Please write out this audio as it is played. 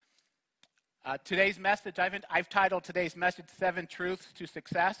Today's message, I've titled today's message, 7 Truths to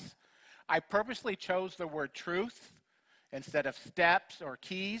Success. I purposely chose the word truth instead of steps or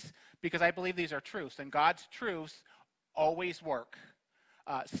keys because I believe these are truths, and God's truths always work.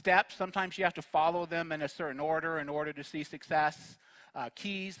 Steps, sometimes you have to follow them in a certain order in order to see success.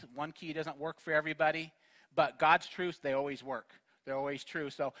 Keys, one key doesn't work for everybody, but God's truths, they always work. They're always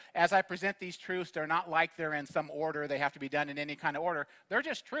true. So as I present these truths, they're not like they're in some order. They have to be done in any kind of order. They're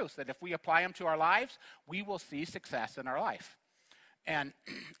just truths that if we apply them to our lives, we will see success in our life. And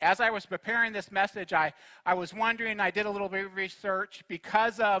as I was preparing this message, I was wondering, I did a little bit of research.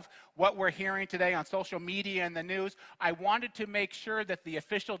 Because of what we're hearing today on social media and the news, I wanted to make sure that the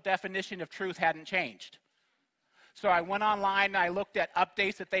official definition of truth hadn't changed. So I went online and I looked at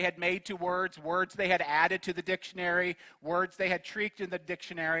updates that they had made to words they had added to the dictionary, words they had tweaked in the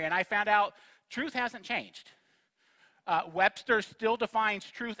dictionary, and I found out truth hasn't changed. Webster still defines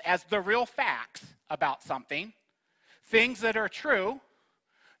truth as the real facts about something, things that are true,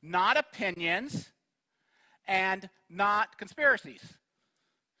 not opinions, and not conspiracies.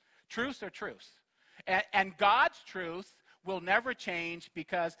 Truths are truths. And God's truth will never change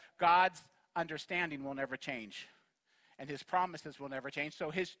because God's understanding will never change. And his promises will never change,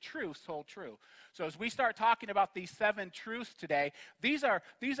 so his truths hold true. So as we start talking about these 7 truths today, these are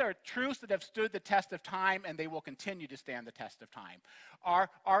truths that have stood the test of time, and they will continue to stand the test of time.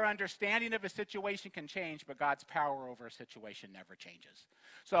 Our understanding of a situation can change, but God's power over a situation never changes.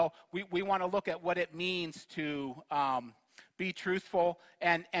 So we want to look at what it means to be truthful,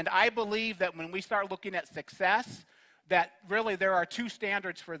 and I believe that when we start looking at success, that really there are 2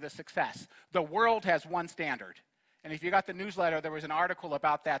 standards for the success. The world has one standard. And if you got the newsletter, there was an article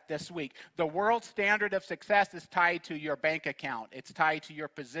about that this week. The world standard of success is tied to your bank account. It's tied to your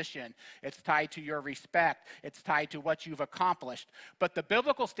position. It's tied to your respect. It's tied to what you've accomplished. But the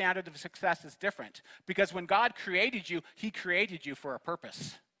biblical standard of success is different because when God created you, he created you for a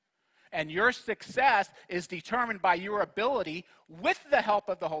purpose. And your success is determined by your ability, with the help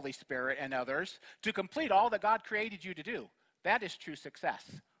of the Holy Spirit and others, to complete all that God created you to do. That is true success.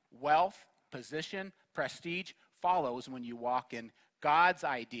 Wealth, position, prestige follows when you walk in God's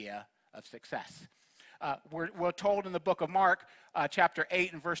idea of success. We're told in the book of Mark, chapter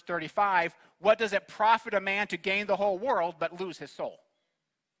 8 and verse 35, what does it profit a man to gain the whole world but lose his soul?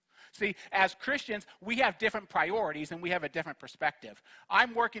 See, as Christians, we have different priorities and we have a different perspective.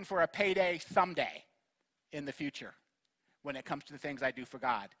 I'm working for a payday someday in the future when it comes to the things I do for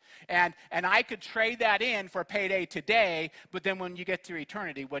God. And I could trade that in for payday today, but then when you get to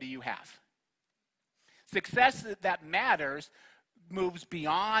eternity, what do you have? Success that matters moves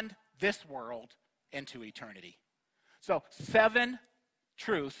beyond this world into eternity. So 7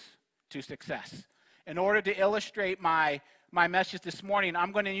 truths to success. In order to illustrate my message this morning,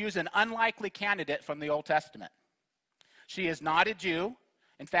 I'm going to use an unlikely candidate from the Old Testament. She is not a Jew.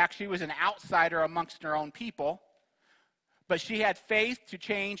 In fact, she was an outsider amongst her own people. But she had faith to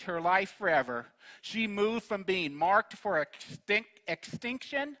change her life forever. She moved from being marked for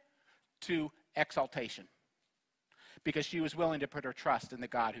extinction to exaltation because she was willing to put her trust in the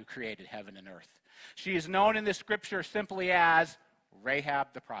God who created heaven and earth. She is known in the scripture simply as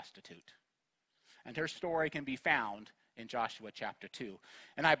Rahab the prostitute. And her story can be found in Joshua chapter 2.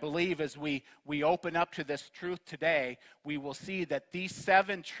 And I believe as we open up to this truth today, we will see that these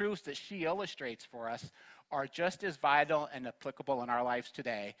 7 truths that she illustrates for us are just as vital and applicable in our lives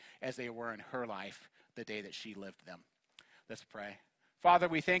today as they were in her life the day that she lived them. Let's pray. Father,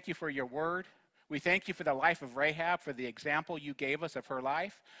 we thank you for your word. We thank you for the life of Rahab, for the example you gave us of her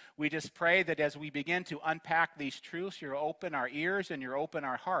life. We just pray that as we begin to unpack these truths, you'll open our ears and you'll open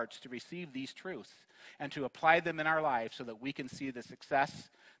our hearts to receive these truths and to apply them in our lives so that we can see the success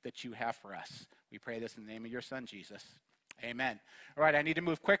that you have for us. We pray this in the name of your son, Jesus. Amen. All right, I need to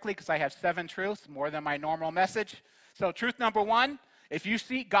move quickly because I have 7 truths, more than my normal message. So truth number 1, if you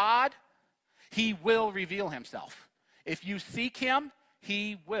seek God, he will reveal himself. If you seek him,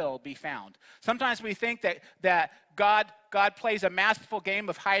 he will be found. Sometimes we think that God plays a masterful game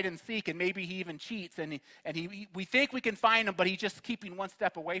of hide and seek, and maybe he even cheats, and we think we can find him, but he's just keeping one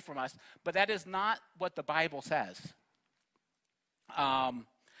step away from us. But that is not what the Bible says.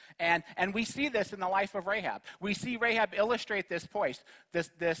 And we see this in the life of Rahab. We see Rahab illustrate this point,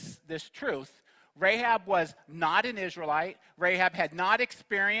 this truth. Rahab was not an Israelite. Rahab had not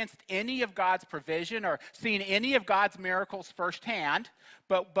experienced any of God's provision or seen any of God's miracles firsthand.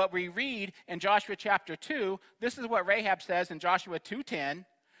 But we read in Joshua chapter 2, this is what Rahab says in Joshua 2:10,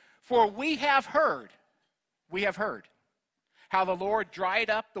 for we have heard how the Lord dried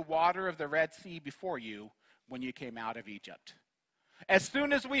up the water of the Red Sea before you when you came out of Egypt. As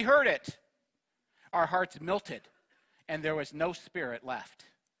soon as we heard it, Our hearts melted, and there was no spirit left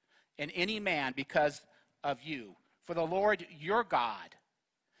in any man because of you. For the Lord your God,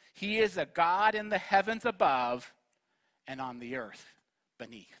 he is a God in the heavens above and on the earth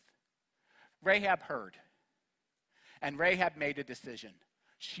beneath. Rahab heard, and Rahab made a decision.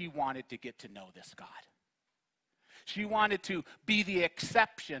 She wanted to get to know this God. She wanted to be the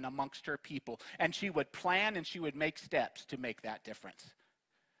exception amongst her people, and she would plan and she would make steps to make that difference.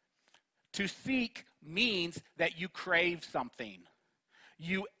 To seek means that you crave something.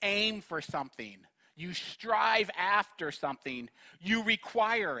 You aim for something. You strive after something. You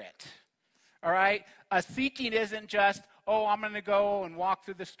require it. All right? A seeking isn't just, oh, I'm going to go and walk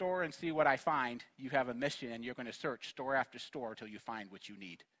through the store and see what I find. You have a mission, and you're going to search store after store until you find what you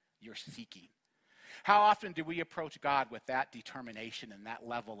need. You're seeking. How often do we approach God with that determination and that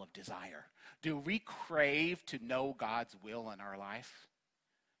level of desire? Do we crave to know God's will in our life?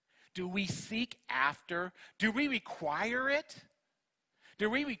 Do we seek after? Do we require it? Do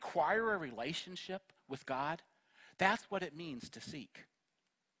we require a relationship with God? That's what it means to seek.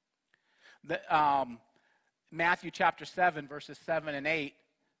 Matthew chapter 7, verses 7 and 8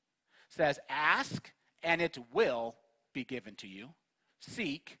 says, ask, and it will be given to you.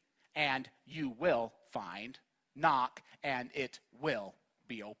 Seek, and you will find. Knock, and it will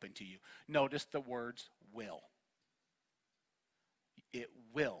be open to you. Notice the words will. It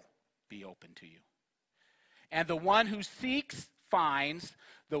will be open to you. And the one who seeks finds.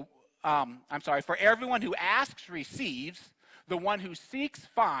 For everyone who asks receives. The one who seeks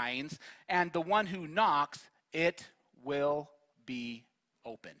finds. And the one who knocks, it will be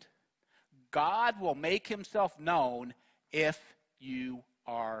opened. God will make himself known if you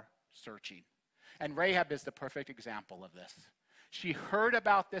are searching. And Rahab is the perfect example of this. She heard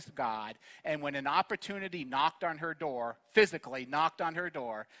about this God, and when an opportunity knocked on her door, physically knocked on her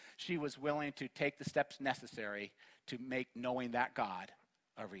door, she was willing to take the steps necessary to make knowing that God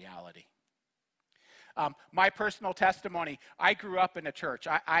a reality. My personal testimony, I grew up in a church.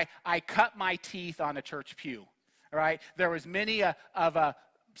 I cut my teeth on a church pew. All right? There was many of a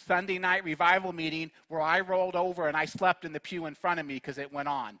Sunday night revival meeting where I rolled over and I slept in the pew in front of me because it went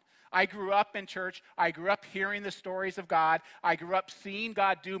on. I grew up in church. I grew up hearing the stories of God. I grew up seeing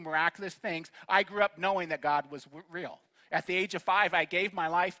God do miraculous things. I grew up knowing that God was real. At the age of 5, I gave my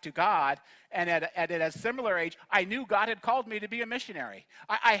life to God, and at a similar age, I knew God had called me to be a missionary.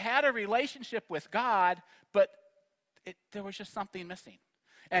 I had a relationship with God, but there was just something missing.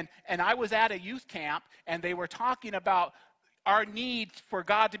 And I was at a youth camp, and they were talking about our need for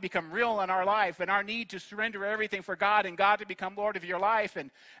God to become real in our life and our need to surrender everything for God and God to become Lord of your life. And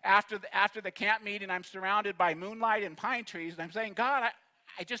after the camp meeting, I'm surrounded by moonlight and pine trees, and I'm saying, God,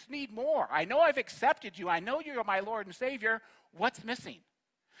 I just need more. I know I've accepted you. I know you're my Lord and Savior. What's missing?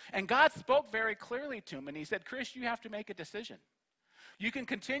 And God spoke very clearly to him, and he said, Chris, you have to make a decision. You can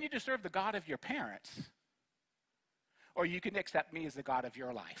continue to serve the God of your parents, or you can accept me as the God of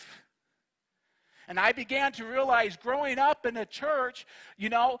your life. And I began to realize growing up in a church,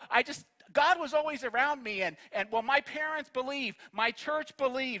 God was always around me. And my parents believe, my church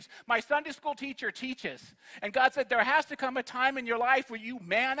believes, my Sunday school teacher teaches. And God said, there has to come a time in your life where you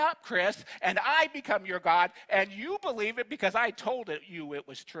man up, Chris, and I become your God, and you believe it because I told you it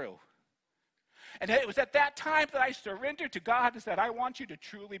was true. And it was at that time that I surrendered to God and said, I want you to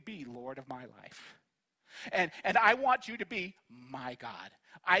truly be Lord of my life. And I want you to be my God.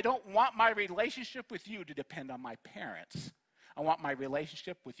 I don't want my relationship with you to depend on my parents. I want my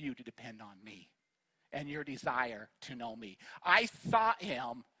relationship with you to depend on me and your desire to know me. I sought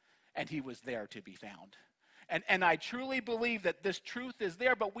him, and he was there to be found. And I truly believe that this truth is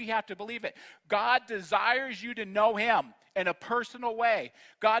there, but we have to believe it. God desires you to know him in a personal way.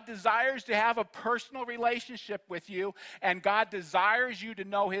 God desires to have a personal relationship with you, and God desires you to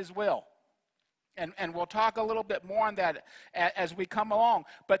know his will. And we'll talk a little bit more on that as we come along.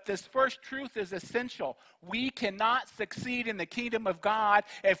 But this first truth is essential. We cannot succeed in the kingdom of God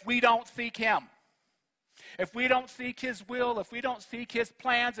if we don't seek him. If we don't seek his will, if we don't seek his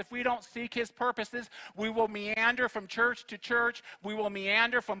plans, if we don't seek his purposes, we will meander from church to church. We will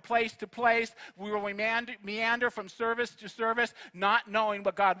meander from place to place. We will meander from service to service, not knowing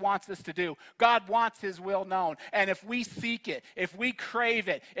what God wants us to do. God wants his will known. And if we seek it, if we crave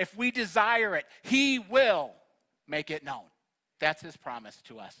it, if we desire it, he will make it known. That's his promise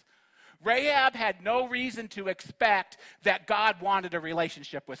to us. Rahab had no reason to expect that God wanted a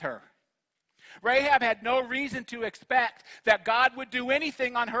relationship with her. Rahab had no reason to expect that God would do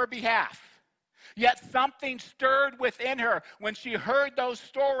anything on her behalf. Yet something stirred within her when she heard those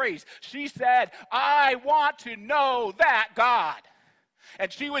stories. She said, I want to know that God.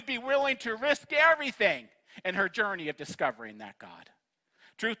 And she would be willing to risk everything in her journey of discovering that God.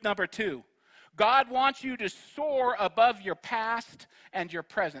 Truth number 2, God wants you to soar above your past and your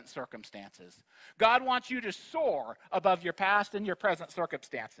present circumstances. God wants you to soar above your past and your present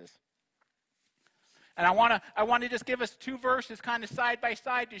circumstances. And I want to just give us 2 verses kind of side by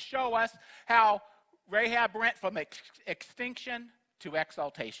side to show us how Rahab went from extinction to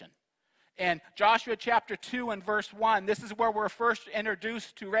exaltation. In Joshua chapter 2 and verse 1, this is where we're first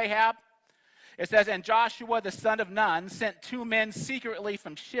introduced to Rahab. It says, and Joshua the son of Nun sent 2 men secretly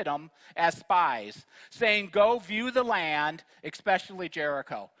from Shittim as spies, saying, go view the land, especially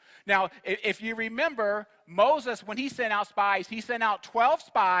Jericho. Now, if you remember, Moses, when he sent out spies, he sent out 12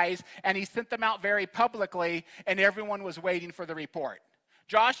 spies, and he sent them out very publicly, and everyone was waiting for the report.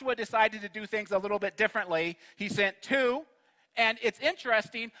 Joshua decided to do things a little bit differently. He sent 2, and it's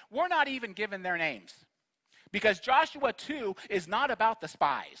interesting, we're not even given their names, because Joshua 2 is not about the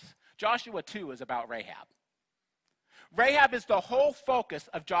spies. Joshua 2 is about Rahab. Rahab is the whole focus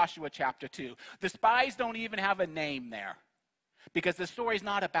of Joshua chapter 2. The spies don't even have a name there because the story's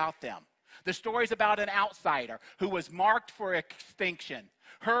not about them. The story's about an outsider who was marked for extinction.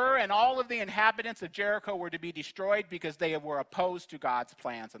 Her and all of the inhabitants of Jericho were to be destroyed because they were opposed to God's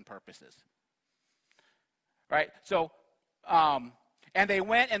plans and purposes. Right? So, and they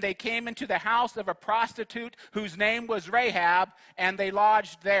went and they came into the house of a prostitute whose name was Rahab, and they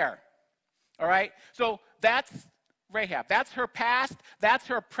lodged there. All right? So that's Rahab. That's her past. That's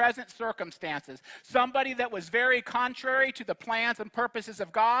her present circumstances. Somebody that was very contrary to the plans and purposes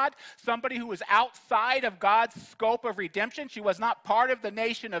of God. Somebody who was outside of God's scope of redemption. She was not part of the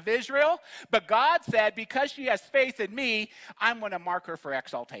nation of Israel. But God said, because she has faith in me, I'm going to mark her for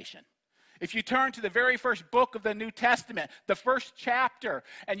exaltation. If you turn to the very first book of the New Testament, the first chapter,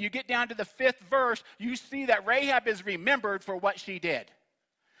 and you get down to the 5th verse, you see that Rahab is remembered for what she did.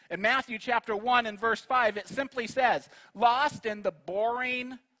 In Matthew chapter 1 and verse 5, it simply says, lost in the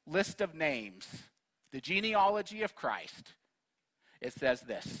boring list of names, the genealogy of Christ, it says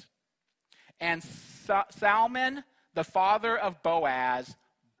this, and Salmon, the father of Boaz,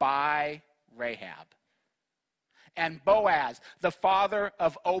 by Rahab. And Boaz, the father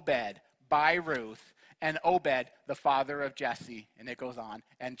of Obed, by Ruth, and Obed, the father of Jesse, and it goes on,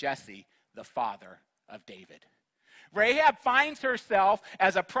 and Jesse, the father of David. Rahab finds herself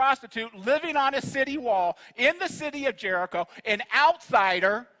as a prostitute living on a city wall in the city of Jericho, an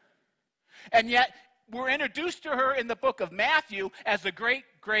outsider, and yet we're introduced to her in the book of Matthew as the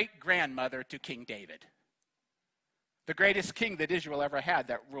great-great-grandmother to King David, the greatest king that Israel ever had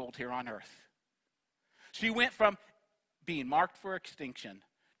that ruled here on earth. She went from being marked for extinction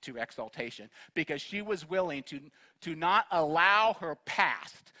to exaltation because she was willing to not allow her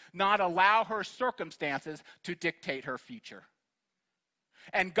past, not allow her circumstances to dictate her future.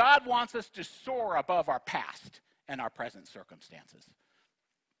 And God wants us to soar above our past and our present circumstances.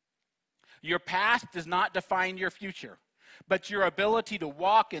 Your past does not define your future, but your ability to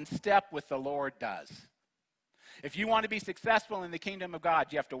walk in step with the Lord does. If you want to be successful in the kingdom of God,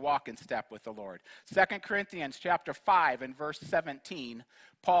 you have to walk in step with the Lord. 2 Corinthians chapter 5 and verse 17,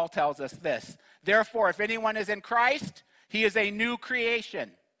 Paul tells us this, therefore, if anyone is in Christ, he is a new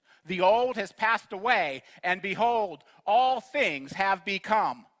creation. The old has passed away, and behold, all things have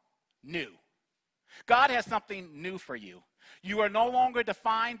become new. God has something new for you. You are no longer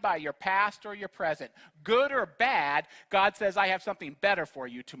defined by your past or your present. Good or bad, God says, I have something better for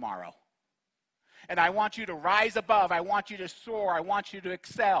you tomorrow. And I want you to rise above. I want you to soar. I want you to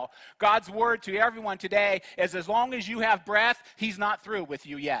excel. God's word to everyone today is as long as you have breath, he's not through with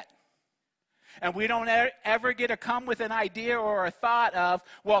you yet. And we don't ever get to come with an idea or a thought of,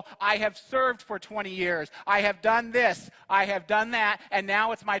 well, I have served for 20 years. I have done this. I have done that. And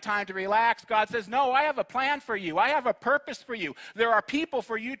now it's my time to relax. God says, no, I have a plan for you. I have a purpose for you. There are people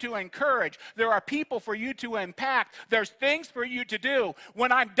for you to encourage. There are people for you to impact. There's things for you to do.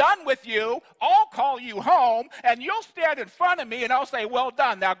 When I'm done with you, I'll call you home and you'll stand in front of me and I'll say, well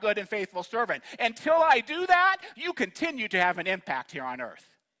done, thou good and faithful servant. Until I do that, you continue to have an impact here on earth.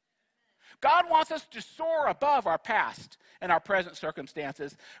 God wants us to soar above our past and our present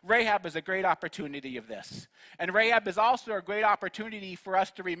circumstances. Rahab is a great opportunity of this. And Rahab is also a great opportunity for us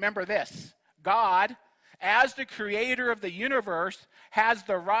to remember this. God, as the creator of the universe, has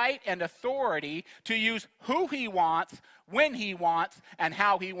the right and authority to use who he wants, when he wants, and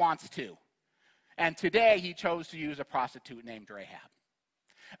how he wants to. And today he chose to use a prostitute named Rahab.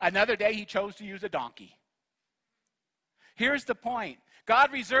 Another day he chose to use a donkey. Here's the point.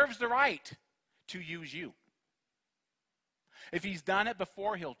 God reserves the right to use you. If he's done it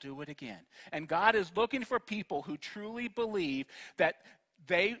before, he'll do it again. And God is looking for people who truly believe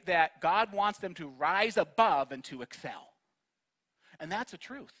that God wants them to rise above and to excel. And that's a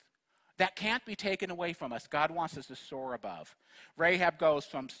truth. That can't be taken away from us. God wants us to soar above. Rahab goes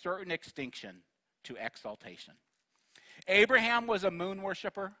from certain extinction to exaltation. Abraham was a moon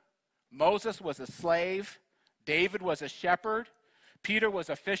worshiper. Moses was a slave. David was a shepherd. Peter was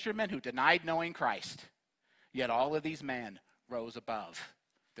a fisherman who denied knowing Christ. Yet all of these men rose above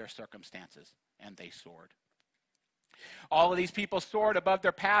their circumstances, and they soared. All of these people soared above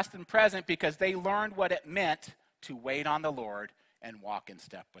their past and present because they learned what it meant to wait on the Lord and walk in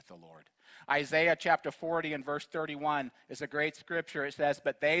step with the Lord. Isaiah chapter 40 and verse 31 is a great scripture. It says,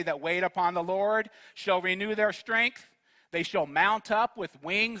 "But they that wait upon the Lord shall renew their strength. They shall mount up with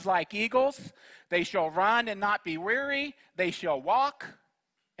wings like eagles. They shall run and not be weary. They shall walk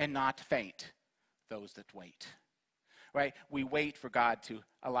and not faint." Those that wait. Right? We wait for God to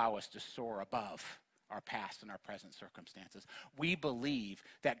allow us to soar above our past and our present circumstances. We believe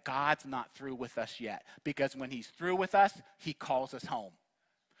that God's not through with us yet, because when he's through with us, he calls us home.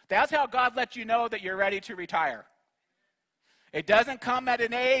 That's how God lets you know that you're ready to retire. It doesn't come at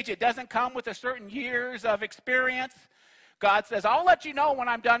an age. It doesn't come with a certain years of experience. God says, I'll let you know when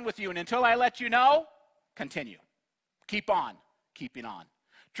I'm done with you, and until I let you know, continue. Keep on keeping on.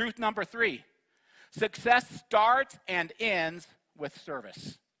 Truth number 3, success starts and ends with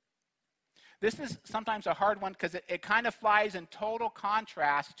service. This is sometimes a hard one because it kind of flies in total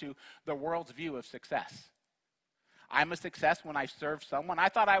contrast to the world's view of success. I'm a success when I serve someone. I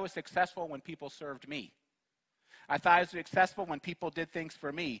thought I was successful when people served me. I thought I was successful when people did things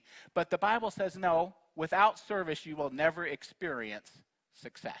for me. But the Bible says no, without service you will never experience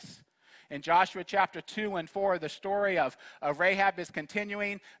success. In Joshua chapter 2 and 4, the story of Rahab is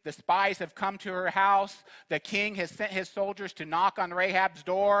continuing. The spies have come to her house. The king has sent his soldiers to knock on Rahab's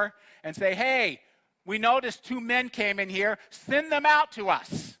door and say, hey, we noticed 2 men came in here. Send them out to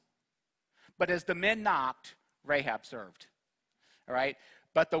us. But as the men knocked, Rahab served. All right?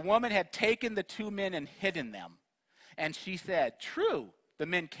 But the woman had taken the 2 men and hidden them. And she said, true, the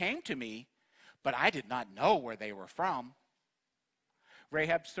men came to me, but I did not know where they were from.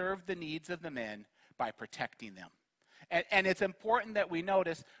 Rahab served the needs of the men by protecting them. And it's important that we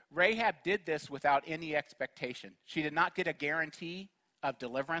notice Rahab did this without any expectation. She did not get a guarantee of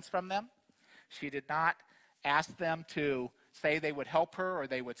deliverance from them. She did not ask them to say they would help her or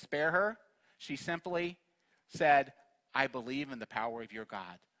they would spare her. She simply said, I believe in the power of your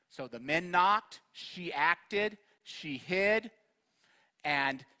God. So the men knocked, she acted, she hid,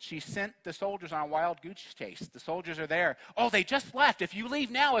 and she sent the soldiers on a wild goose chase. The soldiers are there. Oh, they just left. If you leave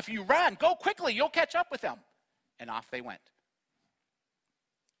now, if you run, go quickly, you'll catch up with them. And off they went.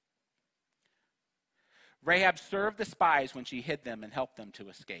 Rahab served the spies when she hid them and helped them to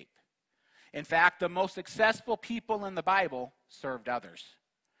escape. In fact, the most successful people in the Bible served others.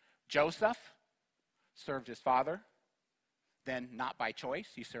 Joseph served his father. Then, not by choice,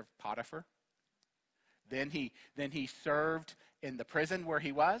 he served Potiphar. Then he served in the prison where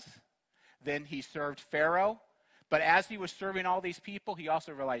he was. Then he served Pharaoh. But as he was serving all these people, he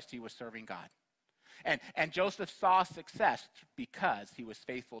also realized he was serving God. And Joseph saw success because he was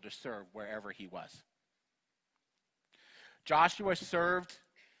faithful to serve wherever he was. Joshua served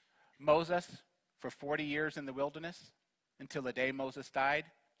Moses for 40 years in the wilderness until the day Moses died.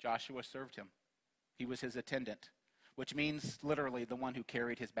 Joshua served him. He was his attendant, which means literally the one who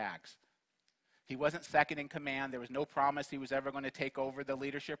carried his bags. He wasn't second in command. There was no promise he was ever going to take over the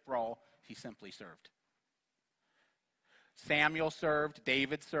leadership role. He simply served. Samuel served.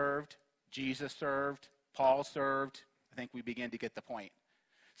 David served. Jesus served. Paul served. I think we begin to get the point.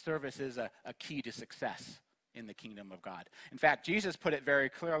 Service is a key to success in the kingdom of God. In fact, Jesus put it very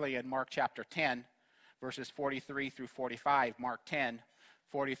clearly in Mark chapter 10, verses 43 through 45. Mark 10,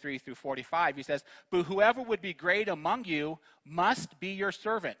 43 through 45. He says, but whoever would be great among you must be your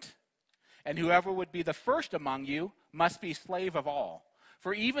servant. And whoever would be the first among you must be slave of all.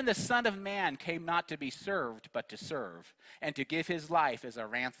 For even the Son of Man came not to be served, but to serve, and to give his life as a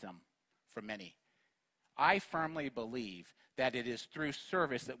ransom for many. I firmly believe that it is through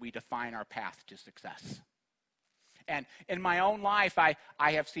service that we define our path to success. And in my own life, I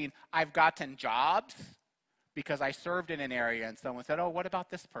have seen, I've gotten jobs because I served in an area and someone said, oh, what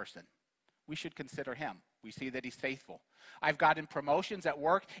about this person? We should consider him. We see that he's faithful. I've gotten promotions at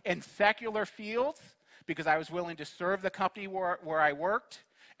work in secular fields because I was willing to serve the company where I worked,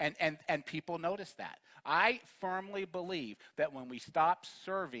 and people noticed that. I firmly believe that when we stop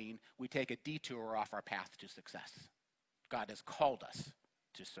serving, we take a detour off our path to success. God has called us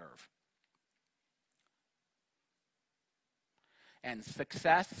to serve. And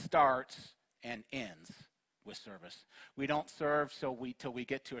success starts and ends with service. We don't serve till we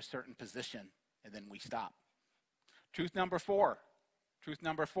get to a certain position, and then we stop. Truth number four.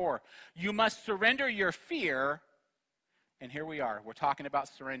 You must surrender your fear. And here we are. We're talking about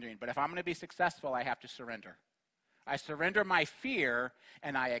surrendering. But if I'm going to be successful, I have to surrender. I surrender my fear,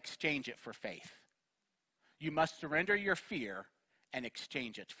 and I exchange it for faith. You must surrender your fear and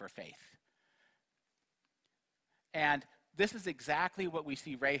exchange it for faith. And this is exactly what we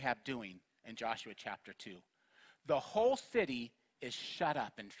see Rahab doing in Joshua chapter 2. The whole city is shut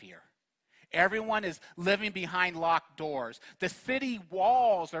up in fear. Everyone is living behind locked doors. The city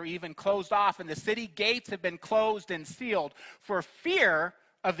walls are even closed off, and the city gates have been closed and sealed for fear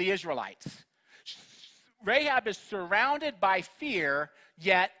of the Israelites. Rahab is surrounded by fear,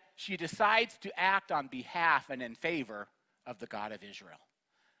 yet she decides to act on behalf and in favor of the God of Israel.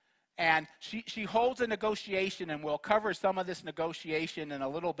 And she holds a negotiation, and we'll cover some of this negotiation in a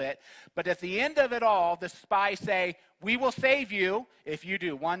little bit. But at the end of it all, the spies say, we will save you if you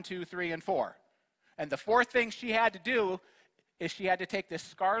do 1, 2, 3, and 4. And the fourth thing she had to do is she had to take this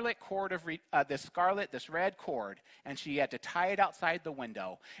scarlet cord this red cord, and she had to tie it outside the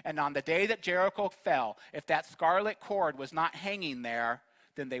window. And on the day that Jericho fell, if that scarlet cord was not hanging there,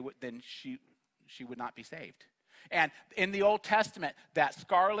 then she would not be saved. And in the Old Testament, that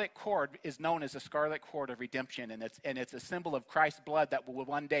scarlet cord is known as the scarlet cord of redemption, and it's a symbol of Christ's blood that will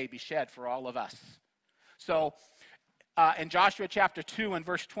one day be shed for all of us. So in Joshua chapter 2 and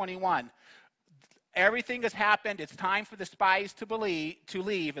verse 21, everything has happened. It's time for the spies to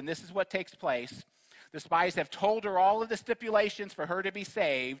leave, and this is what takes place. The spies have told her all of the stipulations for her to be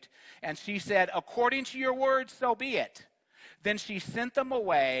saved, and she said, according to your words, so be it. Then she sent them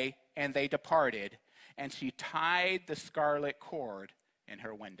away, and they departed, and she tied the scarlet cord in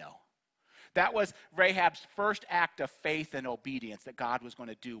her window. That was Rahab's first act of faith and obedience, that God was going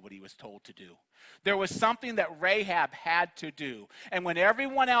to do what he was told to do. There was something that Rahab had to do. And when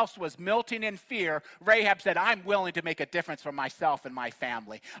everyone else was melting in fear, Rahab said, I'm willing to make a difference for myself and my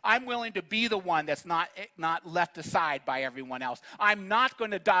family. I'm willing to be the one that's not left aside by everyone else. I'm not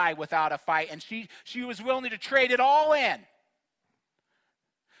going to die without a fight. And she was willing to trade it all in.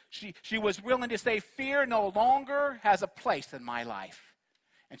 She was willing to say, fear no longer has a place in my life.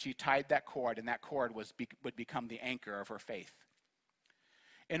 And she tied that cord, and that cord would become the anchor of her faith.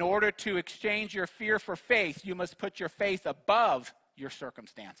 In order to exchange your fear for faith, you must put your faith above your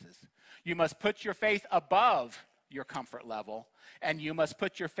circumstances. You must put your faith above your comfort level, and you must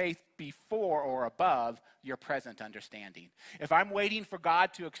put your faith before or above your present understanding. If I'm waiting for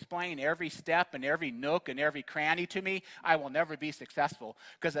God to explain every step and every nook and every cranny to me, I will never be successful,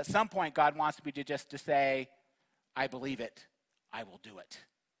 because at some point God wants me to say, I believe it, I will do it.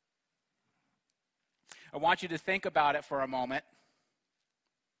 I want you to think about it for a moment.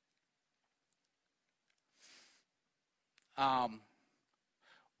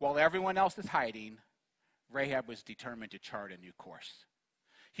 While everyone else is hiding, Rahab was determined to chart a new course.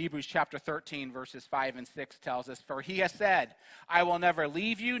 Hebrews chapter 13, verses 5 and 6 tells us, for he has said, I will never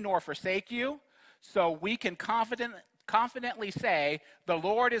leave you nor forsake you. So we can confidently say, the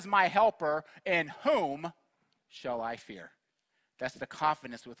Lord is my helper, in whom shall I fear? That's the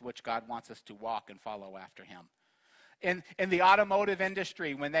confidence with which God wants us to walk and follow after him. In the automotive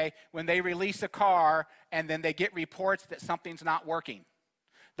industry, when they release a car and then they get reports that something's not working,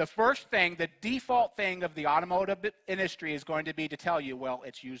 the first thing, the default thing of the automotive industry is going to be to tell you, well,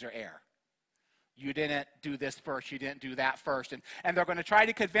 it's user error. You didn't do this first, you didn't do that first. And they're going to try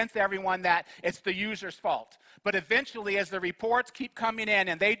to convince everyone that it's the user's fault. But eventually, as the reports keep coming in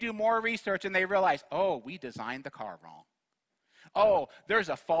and they do more research and they realize, oh, we designed the car wrong. Oh, there's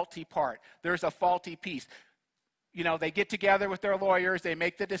a faulty part. There's a faulty piece. You know, they get together with their lawyers, they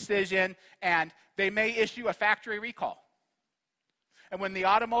make the decision, and they may issue a factory recall. And when the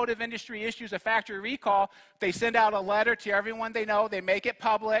automotive industry issues a factory recall, they send out a letter to everyone they know. They make it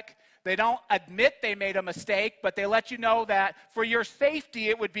public. They don't admit they made a mistake, but they let you know that for your safety,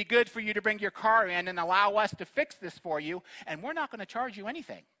 it would be good for you to bring your car in and allow us to fix this for you, and we're not going to charge you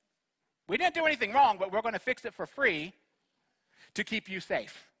anything. We didn't do anything wrong, but we're going to fix it for free to keep you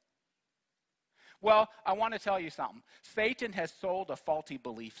safe. Well, I want to tell you something. Satan has sold a faulty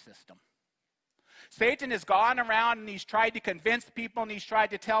belief system. Satan has gone around and he's tried to convince people and he's tried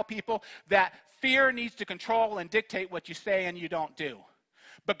to tell people that fear needs to control and dictate what you say and you don't do.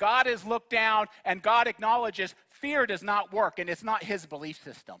 But God has looked down and God acknowledges fear does not work, and it's not his belief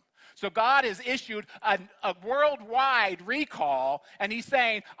system. So God has issued a worldwide recall, and he's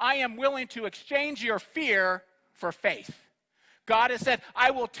saying, I am willing to exchange your fear for faith. God has said,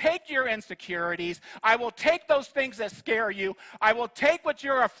 I will take your insecurities. I will take those things that scare you. I will take what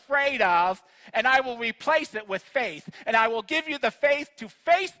you're afraid of, and I will replace it with faith. And I will give you the faith to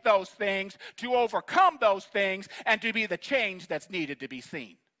face those things, to overcome those things, and to be the change that's needed to be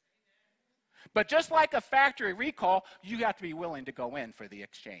seen. But just like a factory recall, you have to be willing to go in for the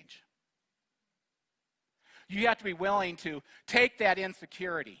exchange. You have to be willing to take that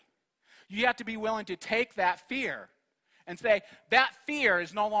insecurity. You have to be willing to take that fear and say, that fear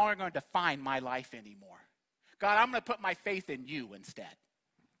is no longer going to define my life anymore. God, I'm going to put my faith in you instead.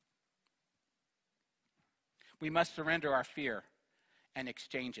 We must surrender our fear and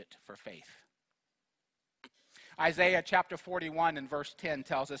exchange it for faith. Isaiah chapter 41 and verse 10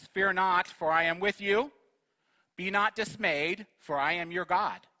 tells us, fear not, for I am with you. Be not dismayed, for I am your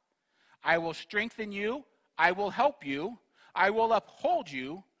God. I will strengthen you. I will help you. I will uphold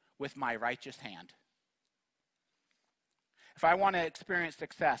you with my righteous hand. If I want to experience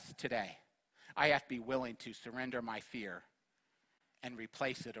success today, I have to be willing to surrender my fear and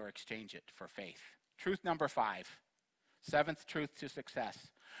replace it or exchange it for faith. Truth number 5, seventh truth to success.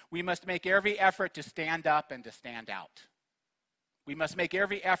 We must make every effort to stand up and to stand out. We must make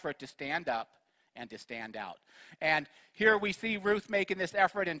every effort to stand up and to stand out. And here we see Ruth making this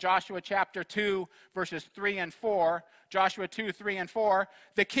effort in Joshua chapter 2, verses 3 and 4. Joshua 2, 3 and 4.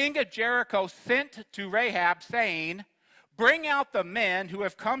 The king of Jericho sent to Rahab, saying, bring out the men who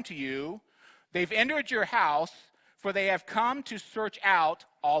have come to you. They've entered your house, for they have come to search out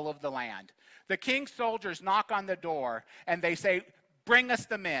all of the land. The king's soldiers knock on the door, and they say, bring us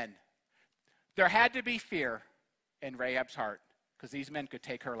the men. There had to be fear in Rahab's heart, because these men could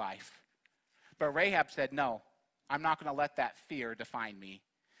take her life. But Rahab said, no, I'm not going to let that fear define me.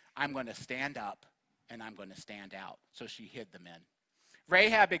 I'm going to stand up, and I'm going to stand out. So she hid the men.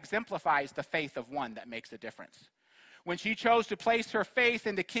 Rahab exemplifies the faith of one that makes a difference. When she chose to place her faith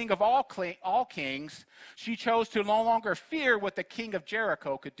in the king of all kings, she chose to no longer fear what the king of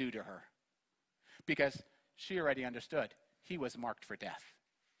Jericho could do to her, because she already understood he was marked for death.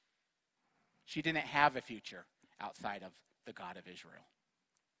 She didn't have a future outside of the God of Israel.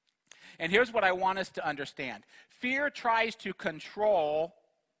 And here's what I want us to understand. Fear tries to control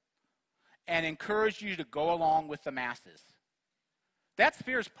and encourage you to go along with the masses. That's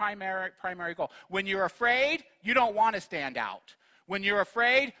fear's primary goal. When you're afraid, you don't want to stand out. When you're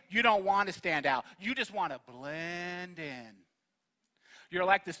afraid, you don't want to stand out. You just want to blend in. You're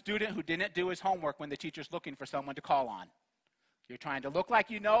like the student who didn't do his homework when the teacher's looking for someone to call on. You're trying to look like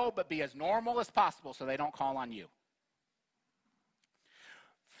you know, but be as normal as possible so they don't call on you.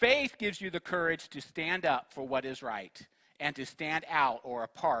 Faith gives you the courage to stand up for what is right and to stand out or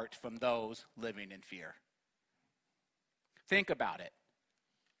apart from those living in fear. Think about it.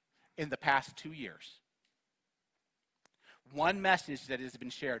 In the past 2 years, one message that has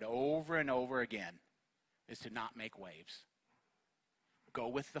been shared over and over again is to not make waves. Go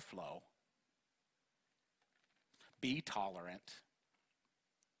with the flow. Be tolerant.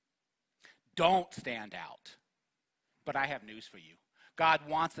 Don't stand out. But I have news for you. God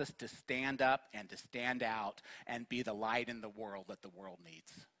wants us to stand up and to stand out and be the light in the world that the world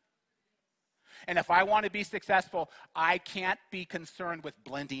needs. And if I want to be successful, I can't be concerned with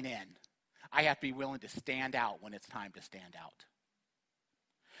blending in. I have to be willing to stand out when it's time to stand out.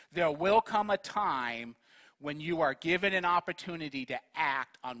 There will come a time when you are given an opportunity to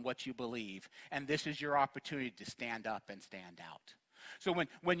act on what you believe, and this is your opportunity to stand up and stand out. So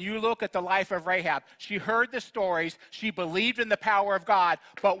when you look at the life of Rahab, she heard the stories, she believed in the power of God,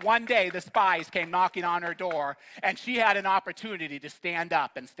 but one day the spies came knocking on her door, and she had an opportunity to stand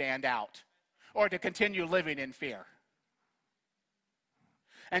up and stand out, or to continue living in fear.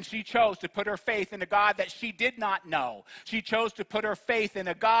 And she chose to put her faith in a God that she did not know. She chose to put her faith in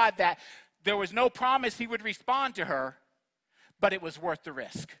a God that there was no promise he would respond to her, but it was worth the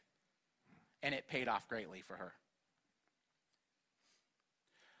risk. And it paid off greatly for her.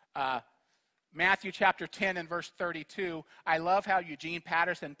 Matthew chapter 10 and verse 32, I love how Eugene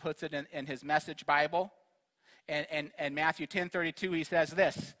Patterson puts it in his Message Bible. And Matthew 10:32, he says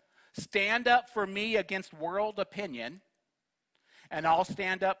this, stand up for me against world opinion, and I'll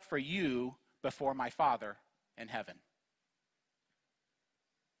stand up for you before my Father in heaven.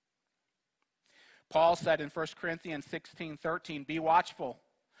 Paul said in 1 Corinthians 16:13, be watchful,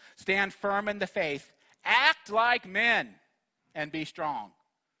 stand firm in the faith, act like men, and be strong.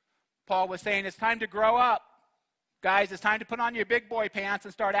 Paul was saying it's time to grow up. Guys, it's time to put on your big boy pants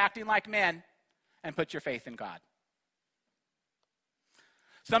and start acting like men and put your faith in God.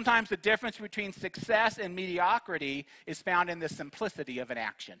 Sometimes the difference between success and mediocrity is found in the simplicity of an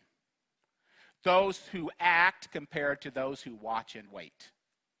action. Those who act compared to those who watch and wait.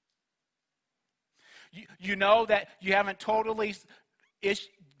 You know that you haven't totally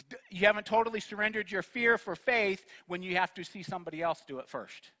surrendered your fear for faith when you have to see somebody else do it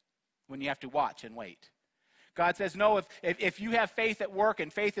first, when you have to watch and wait. God says, no, if you have faith at work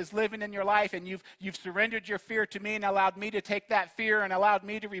and faith is living in your life and you've surrendered your fear to me and allowed me to take that fear and allowed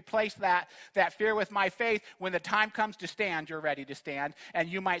me to replace that fear with my faith, when the time comes to stand, you're ready to stand, and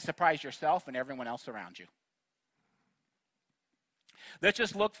you might surprise yourself and everyone else around you. Let's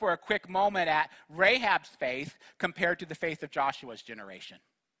just look for a quick moment at Rahab's faith compared to the faith of Joshua's generation.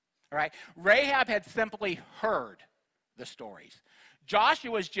 All right? Rahab had simply heard the stories.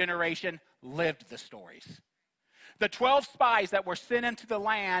 Joshua's generation lived the stories. The 12 spies that were sent into the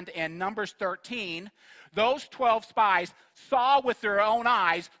land in Numbers 13, those 12 spies saw with their own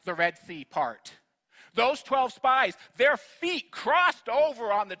eyes the Red Sea part. Those 12 spies, their feet crossed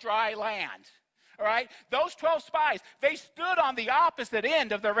over on the dry land. All right? Those 12 spies, they stood on the opposite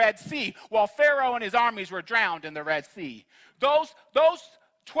end of the Red Sea while Pharaoh and his armies were drowned in the Red Sea. Those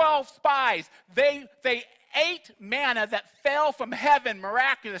 12 spies, they ate manna that fell from heaven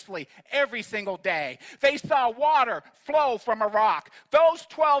miraculously every single day. They saw water flow from a rock. Those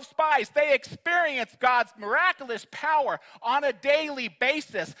 12 spies, they experienced God's miraculous power on a daily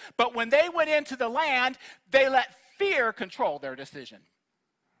basis. But when they went into the land, they let fear control their decision.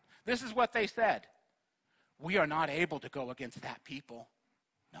 This is what they said. We are not able to go against that people.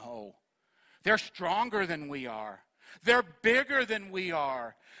 No. They're stronger than we are. They're bigger than we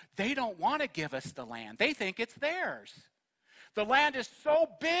are. They don't want to give us the land. They think it's theirs. The land is so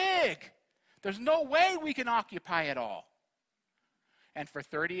big. There's no way we can occupy it all. And for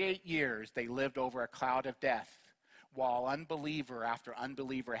 38 years, they lived over a cloud of death while unbeliever after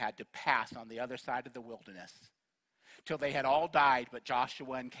unbeliever had to pass on the other side of the wilderness till they had all died but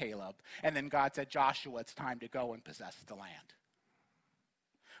Joshua and Caleb. And then God said, Joshua, it's time to go and possess the land.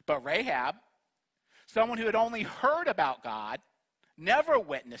 But Rahab, someone who had only heard about God, never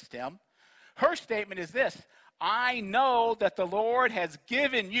witnessed him, her statement is this: I know that the Lord has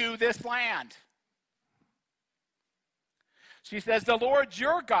given you this land. She says, the Lord's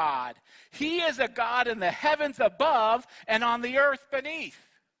your God. He is a God in the heavens above and on the earth beneath.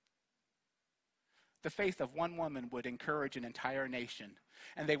 The faith of one woman would encourage an entire nation,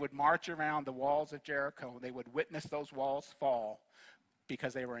 and they would march around the walls of Jericho. They would witness those walls fall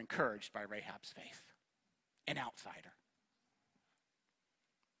because they were encouraged by Rahab's faith, an outsider.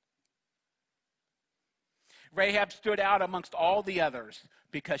 Rahab stood out amongst all the others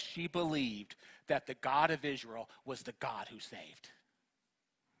because she believed that the God of Israel was the God who saved.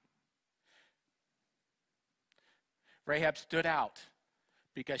 Rahab stood out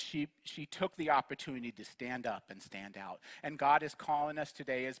because she took the opportunity to stand up and stand out. And God is calling us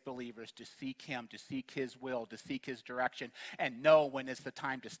today as believers to seek him, to seek his will, to seek his direction, and know when it's the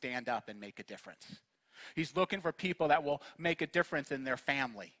time to stand up and make a difference. He's looking for people that will make a difference in their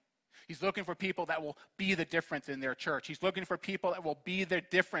family. He's looking for people that will be the difference in their church. He's looking for people that will be the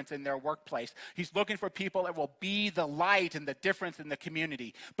difference in their workplace. He's looking for people that will be the light and the difference in the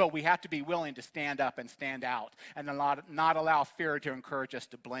community. But we have to be willing to stand up and stand out and not allow fear to encourage us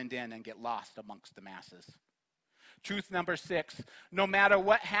to blend in and get lost amongst the masses. Truth number 6, no matter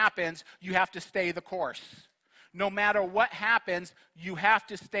what happens, you have to stay the course. No matter what happens, you have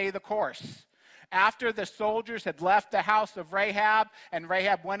to stay the course. After the soldiers had left the house of Rahab, and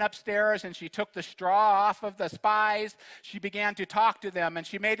Rahab went upstairs and she took the straw off of the spies, she began to talk to them, and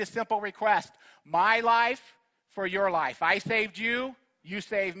she made a simple request: my life for your life. I saved you, you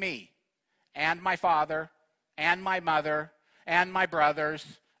save me, and my father, and my mother, and my brothers,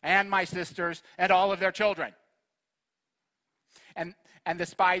 and my sisters, and all of their children. And the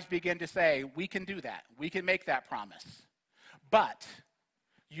spies begin to say, we can do that. We can make that promise. But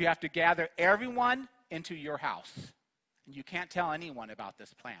you have to gather everyone into your house. And you can't tell anyone about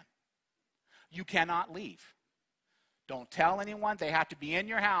this plan. You cannot leave. Don't tell anyone. They have to be in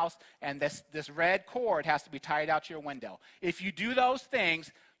your house, and this red cord has to be tied out your window. If you do those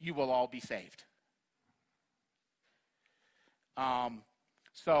things, you will all be saved.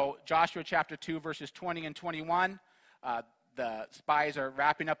 So Joshua chapter 2, verses 20 and 21, the spies are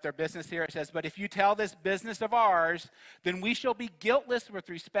wrapping up their business here. It says, but if you tell this business of ours, then we shall be guiltless with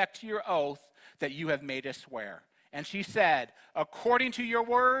respect to your oath that you have made us swear. And she said, according to your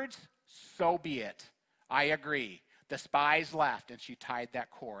words, so be it. I agree. The spies left, and she tied that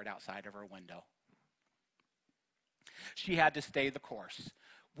cord outside of her window. She had to stay the course.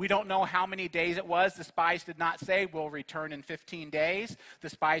 We don't know how many days it was. The spies did not say, we'll return in 15 days. The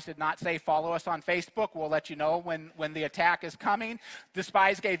spies did not say, follow us on Facebook. We'll let you know when the attack is coming. The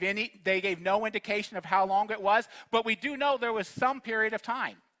spies gave no indication of how long it was. But we do know there was some period of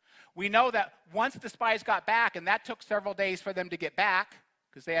time. We know that once the spies got back, and that took several days for them to get back,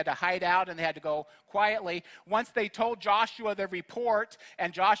 because they had to hide out and they had to go quietly. Once they told Joshua the report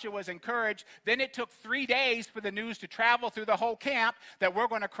and Joshua was encouraged, then it took 3 days for the news to travel through the whole camp that we're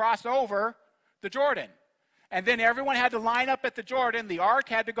going to cross over the Jordan. And then everyone had to line up at the Jordan. The ark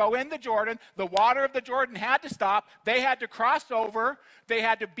had to go in the Jordan. The water of the Jordan had to stop. They had to cross over. They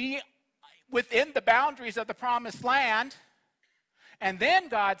had to be within the boundaries of the promised land. And then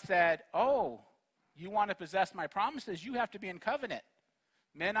God said, oh, you want to possess my promises? You have to be in covenant.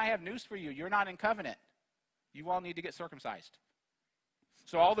 Men, I have news for you. You're not in covenant. You all need to get circumcised.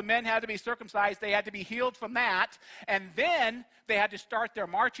 So all the men had to be circumcised. They had to be healed from that. And then they had to start their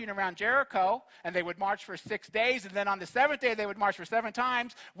marching around Jericho. And they would march for 6 days. And then on the 7th day, they would march for 7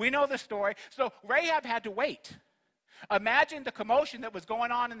 times. We know the story. So Rahab had to wait. Imagine the commotion that was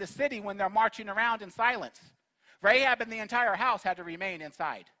going on in the city when they're marching around in silence. Rahab and the entire house had to remain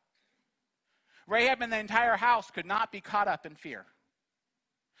inside. Rahab and the entire house could not be caught up in fear.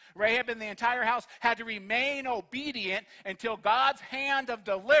 Rahab and the entire house had to remain obedient until God's hand of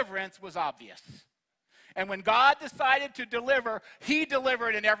deliverance was obvious. And when God decided to deliver, he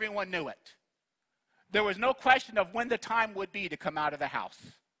delivered and everyone knew it. There was no question of when the time would be to come out of the house.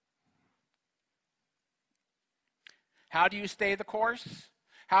 How do you stay the course?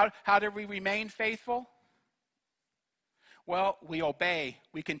 How do we remain faithful? Well, we obey.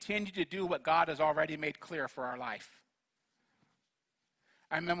 We continue to do what God has already made clear for our life.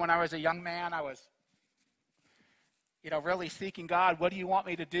 I remember when I was a young man, I was, really seeking God. What do you want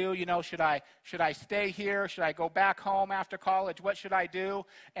me to do? Should I stay here? Should I go back home after college? What should I do?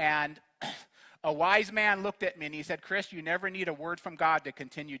 And a wise man looked at me and he said, Chris, you never need a word from God to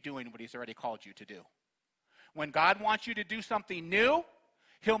continue doing what he's already called you to do. When God wants you to do something new,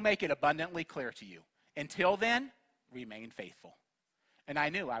 he'll make it abundantly clear to you. Until then, remain faithful. And I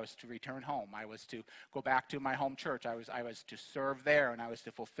knew I was to return home. I was to go back to my home church. I was to serve there, and I was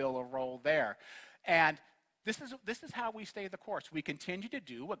to fulfill a role there. And this is how we stay the course. We continue to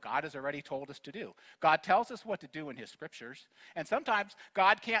do what God has already told us to do. God tells us what to do in his scriptures. And sometimes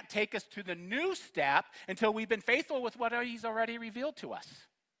God can't take us to the new step until we've been faithful with what he's already revealed to us.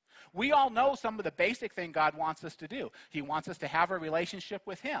 We all know some of the basic thing God wants us to do. He wants us to have a relationship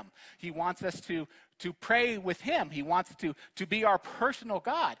with him. He wants us to pray with him. He wants to be our personal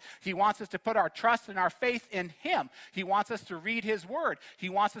God. He wants us to put our trust and our faith in him. He wants us to read his word. He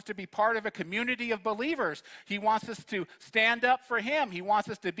wants us to be part of a community of believers. He wants us to stand up for him. He wants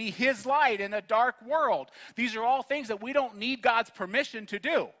us to be his light in a dark world. These are all things that we don't need God's permission to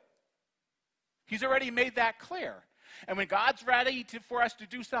do. He's already made that clear. And when God's ready for us to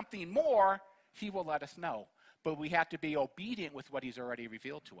do something more, he will let us know. But we have to be obedient with what he's already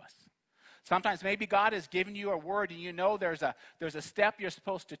revealed to us. Sometimes maybe God has given you a word and you know there's a step you're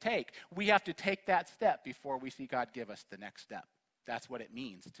supposed to take. We have to take that step before we see God give us the next step. That's what it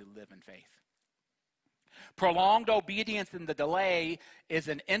means to live in faith. Prolonged obedience in the delay is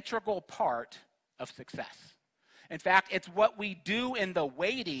an integral part of success. In fact, it's what we do in the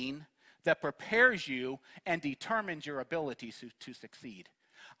waiting that prepares you and determines your ability to succeed.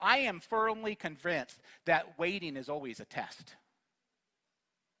 I am firmly convinced that waiting is always a test.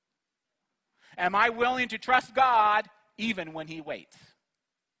 Am I willing to trust God even when he waits?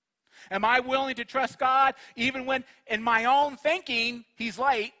 Am I willing to trust God even when in my own thinking he's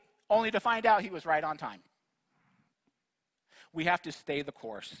late, only to find out he was right on time? We have to stay the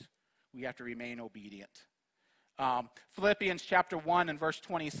course. We have to remain obedient. Philippians chapter 1 and verse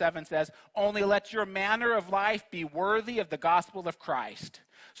 27 says, only let your manner of life be worthy of the gospel of Christ,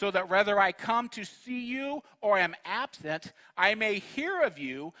 so that whether I come to see you or am absent, I may hear of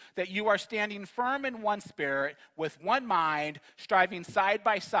you that you are standing firm in one spirit, with one mind, striving side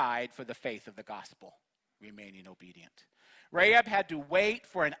by side for the faith of the gospel, remaining obedient. Rahab had to wait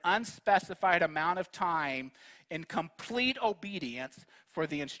for an unspecified amount of time in complete obedience to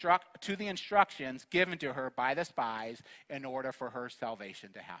the instructions given to her by the spies in order for her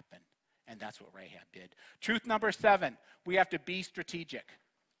salvation to happen. And that's what Rahab did. Truth number 7, we have to be strategic.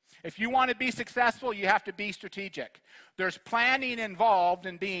 If you want to be successful, you have to be strategic. There's planning involved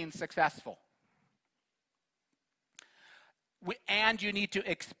in being successful. And you need to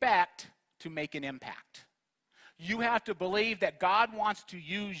expect to make an impact. You have to believe that God wants to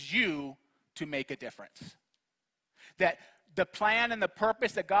use you to make a difference. That the plan and the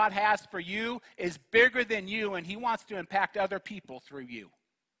purpose that God has for you is bigger than you, and he wants to impact other people through you.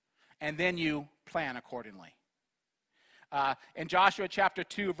 and then you plan accordingly. In Joshua chapter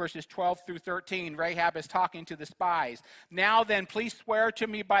 2, verses 12 through 13, Rahab is talking to the spies. Now then, please swear to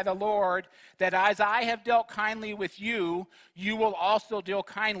me by the Lord that as I have dealt kindly with you, you will also deal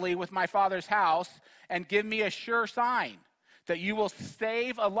kindly with my father's house, and give me a sure sign that you will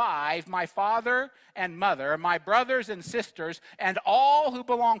save alive my father and mother, my brothers and sisters, and all who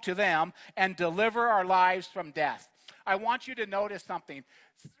belong to them, and deliver our lives from death. I want you to notice something.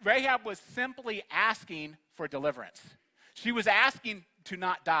 Rahab was simply asking for deliverance. She was asking to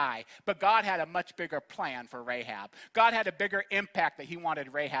not die, but God had a much bigger plan for Rahab. God had a bigger impact that he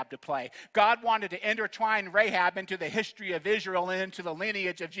wanted Rahab to play. God wanted to intertwine Rahab into the history of Israel and into the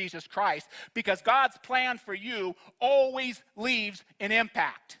lineage of Jesus Christ, because God's plan for you always leaves an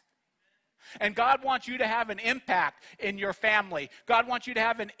impact. And God wants you to have an impact in your family. God wants you to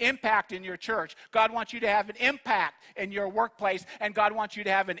have an impact in your church. God wants you to have an impact in your workplace, and God wants you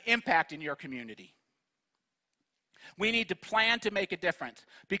to have an impact in your community. We need to plan to make a difference,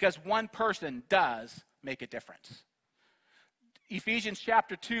 because one person does make a difference. Ephesians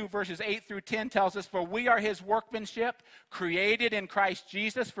chapter 2, verses 8 through 10 tells us, for we are his workmanship, created in Christ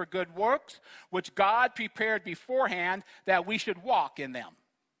Jesus for good works, which God prepared beforehand that we should walk in them.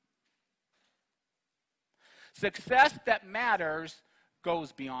 Success that matters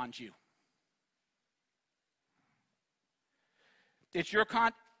goes beyond you. If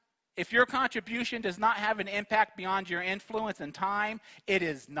your contribution does not have an impact beyond your influence and time, it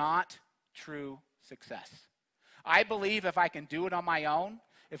is not true success. I believe if I can do it on my own,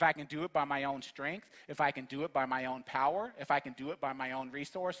 if I can do it by my own strength, if I can do it by my own power, if I can do it by my own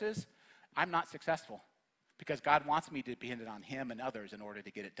resources, I'm not successful, because God wants me to depend on him and others in order to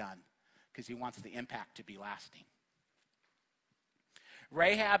get it done, because he wants the impact to be lasting.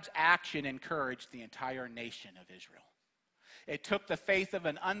 Rahab's action encouraged the entire nation of Israel. It took the faith of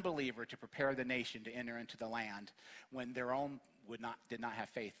an unbeliever to prepare the nation to enter into the land when their own did not have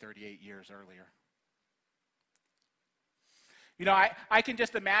faith 38 years earlier. You know, I can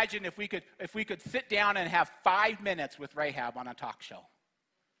just imagine if we could sit down and have 5 minutes with Rahab on a talk show.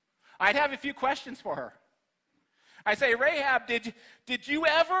 I'd have a few questions for her. I say, Rahab, did you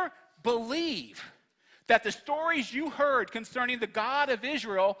ever believe that the stories you heard concerning the God of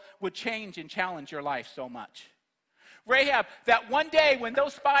Israel would change and challenge your life so much? Rahab, that one day when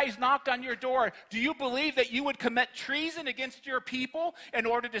those spies knocked on your door, do you believe that you would commit treason against your people in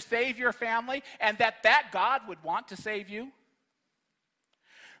order to save your family, and that God would want to save you?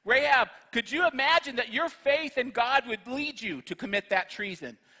 Rahab, could you imagine that your faith in God would lead you to commit that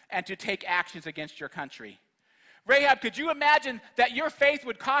treason and to take actions against your country? Rahab, could you imagine that your faith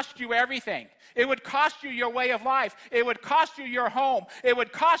would cost you everything? It would cost you your way of life. It would cost you your home. It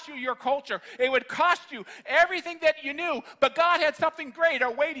would cost you your culture. It would cost you everything that you knew, but God had something greater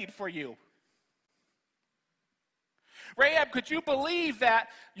waiting for you. Rahab, could you believe that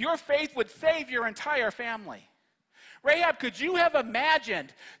your faith would save your entire family? Rahab, could you have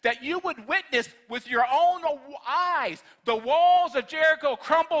imagined that you would witness with your own eyes the walls of Jericho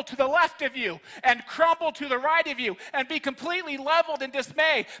crumble to the left of you and crumble to the right of you and be completely leveled in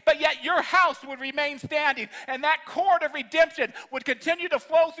dismay, but yet your house would remain standing, and that cord of redemption would continue to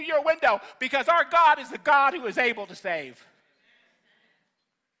flow through your window, because our God is the God who is able to save?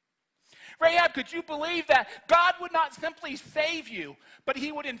 Rahab, could you believe that God would not simply save you, but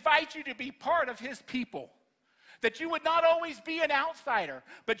he would invite you to be part of his people? That you would not always be an outsider,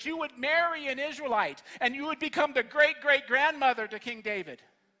 but you would marry an Israelite, and you would become the great-great-grandmother to King David.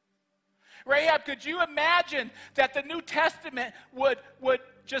 Rahab, could you imagine that the New Testament would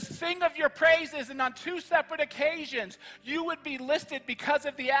just sing of your praises, and on 2 separate occasions, you would be listed because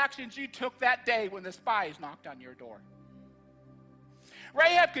of the actions you took that day when the spies knocked on your door?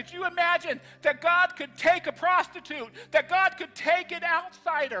 Rahab, could you imagine that God could take a prostitute, that God could take an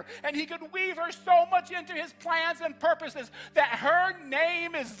outsider, and he could weave her so much into his plans and purposes that her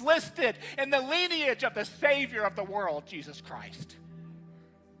name is listed in the lineage of the Savior of the world, Jesus Christ?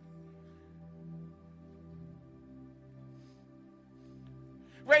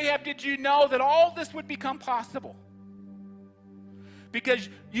 Rahab, did you know that all this would become possible because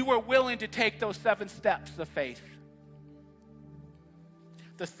you were willing to take those 7 steps of faith?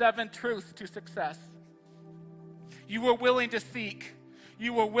 The 7 truths to success. You were willing to seek.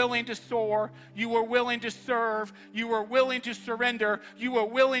 You were willing to soar. You were willing to serve. You were willing to surrender. You were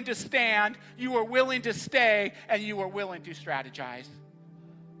willing to stand. You were willing to stay. And you were willing to strategize.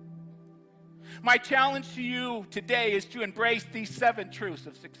 My challenge to you today is to embrace these 7 truths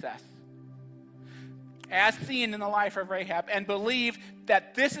of success, as seen in the life of Rahab, and believe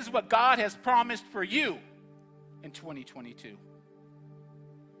that this is what God has promised for you in 2022.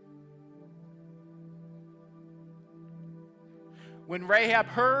 When Rahab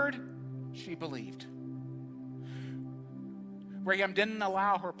heard, she believed. Rahab didn't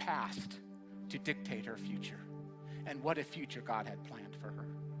allow her past to dictate her future. And what a future God had planned for her.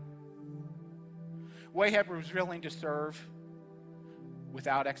 Rahab was willing to serve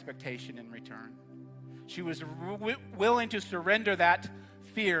without expectation in return. She was willing to surrender that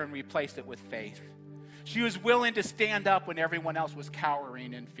fear and replace it with faith. She was willing to stand up when everyone else was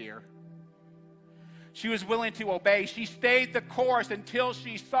cowering in fear. She was willing to obey. She stayed the course until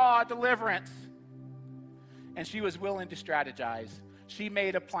she saw deliverance. And she was willing to strategize. She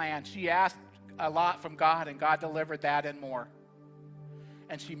made a plan. She asked a lot from God, and God delivered that and more.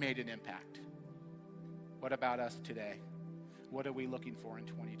 And she made an impact. What about us today? What are we looking for in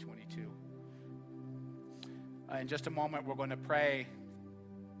 2022? In just a moment, we're going to pray.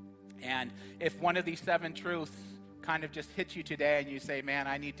 And if one of these 7 truths kind of just hits you today and you say, man,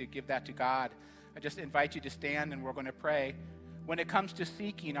 I need to give that to God, I just invite you to stand and we're going to pray. When it comes to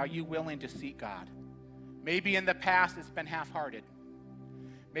seeking, are you willing to seek God? Maybe in the past it's been half-hearted.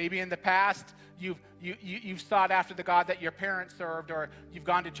 Maybe in the past you've sought after the God that your parents served, or you've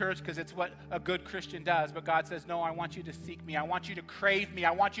gone to church because it's what a good Christian does. But God says, no, I want you to seek me. I want you to crave me.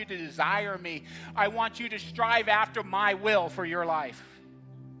 I want you to desire me. I want you to strive after my will for your life.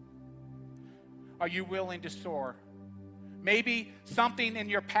 Are you willing to soar? Maybe something in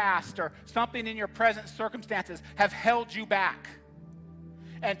your past or something in your present circumstances have held you back.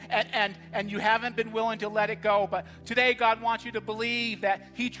 And you haven't been willing to let it go. But today God wants you to believe that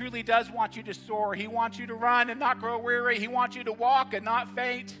He truly does want you to soar. He wants you to run and not grow weary. He wants you to walk and not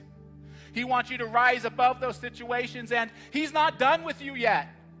faint. He wants you to rise above those situations. And He's not done with you yet.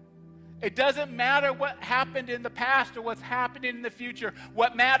 It doesn't matter what happened in the past or what's happening in the future.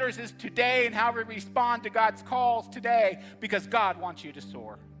 What matters is today and how we respond to God's calls today, because God wants you to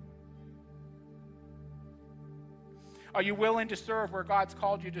soar. Are you willing to serve where God's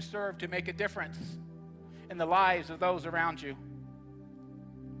called you to serve, to make a difference in the lives of those around you?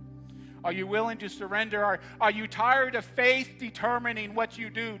 Are you willing to surrender? Are you tired of faith determining what you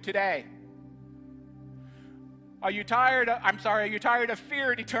do today? Are you tired of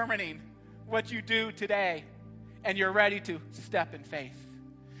fear determining what you do today, and you're ready to step in faith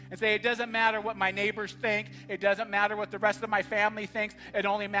and say, it doesn't matter what my neighbors think, it doesn't matter what the rest of my family thinks, it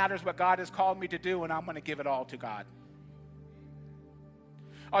only matters what God has called me to do, and I'm going to give it all to God?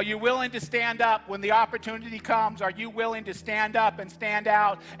 Are you willing to stand up when the opportunity comes? Are you willing to stand up and stand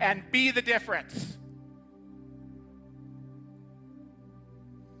out and be the difference?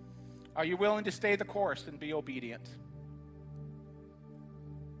 Are you willing to stay the course and be obedient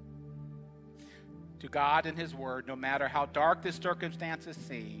to God and His Word, no matter how dark the circumstances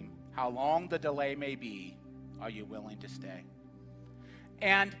seem, how long the delay may be? Are you willing to stay?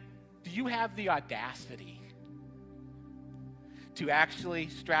 And do you have the audacity to actually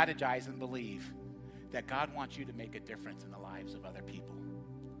strategize and believe that God wants you to make a difference in the lives of other people?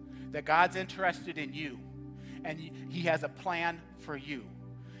 That God's interested in you, and He has a plan for you.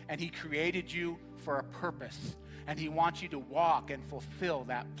 And He created you for a purpose. And He wants you to walk and fulfill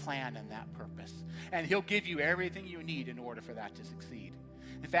that plan and that purpose. And He'll give you everything you need in order for that to succeed.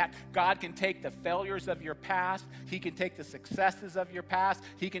 In fact, God can take the failures of your past. He can take the successes of your past.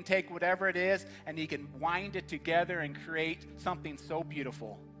 He can take whatever it is, and He can wind it together and create something so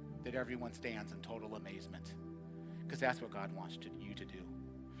beautiful that everyone stands in total amazement. Because that's what God wants you to do.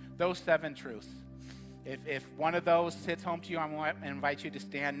 Those 7 truths. If one of those hits home to you, I'm going to invite you to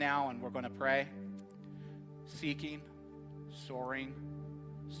stand now, and we're going to pray. Seeking, soaring,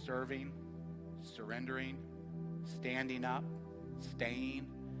 serving, surrendering, standing up, staying,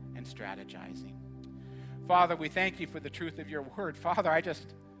 and strategizing. Father, we thank You for the truth of Your word. Father, I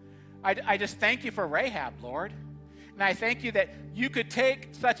just thank You for Rahab, Lord. And I thank You that You could take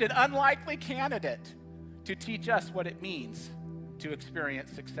such an unlikely candidate to teach us what it means to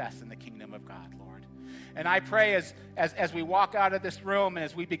experience success in the kingdom of God, Lord. And I pray as we walk out of this room and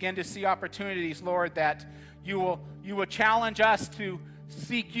as we begin to see opportunities, Lord, that you will challenge us to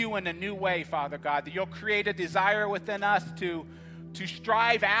seek You in a new way, Father God, that You'll create a desire within us to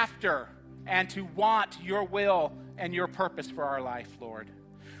strive after and to want Your will and Your purpose for our life, Lord.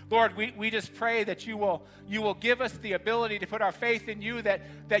 Lord, we just pray that you will give us the ability to put our faith in You, that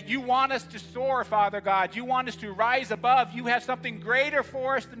You want us to soar, Father God. You want us to rise above. You have something greater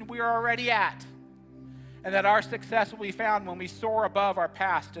for us than we are already at. And that our success will be found when we soar above our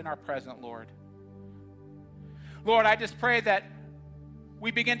past and our present, Lord. Lord, I just pray that we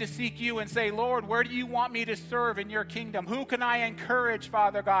begin to seek You and say, Lord, where do You want me to serve in Your kingdom? Who can I encourage,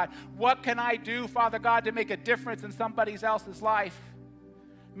 Father God? What can I do, Father God, to make a difference in somebody else's life?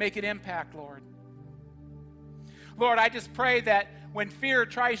 Make an impact, Lord. Lord, I just pray that when fear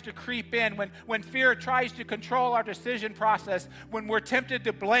tries to creep in, when fear tries to control our decision process, when we're tempted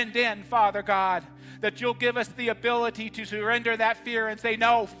to blend in, Father God, that you'll give us the ability to surrender that fear and say,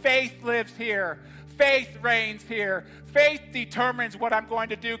 no, faith lives here. Faith reigns here. Faith determines what I'm going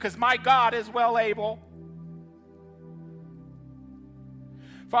to do because my God is well able.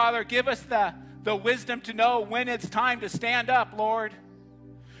 Father, give us the wisdom to know when it's time to stand up, Lord.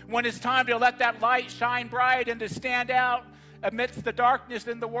 When it's time to let that light shine bright and to stand out amidst the darkness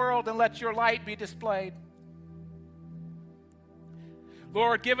in the world and let your light be displayed.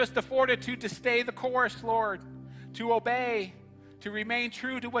 Lord, give us the fortitude to stay the course, Lord, to obey, to remain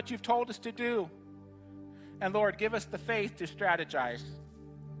true to what you've told us to do. And Lord, give us the faith to strategize,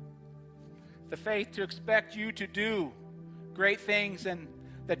 the faith to expect you to do great things and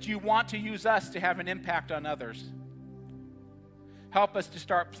that you want to use us to have an impact on others. Help us to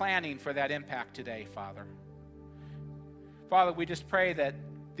start planning for that impact today, Father. Father, we just pray that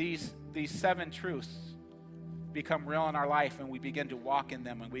these 7 truths become real in our life and we begin to walk in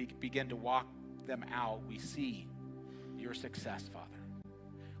them and we begin to walk them out. We see your success, Father.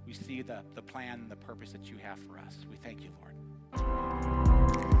 We see the plan and the purpose that you have for us. We thank you, Lord.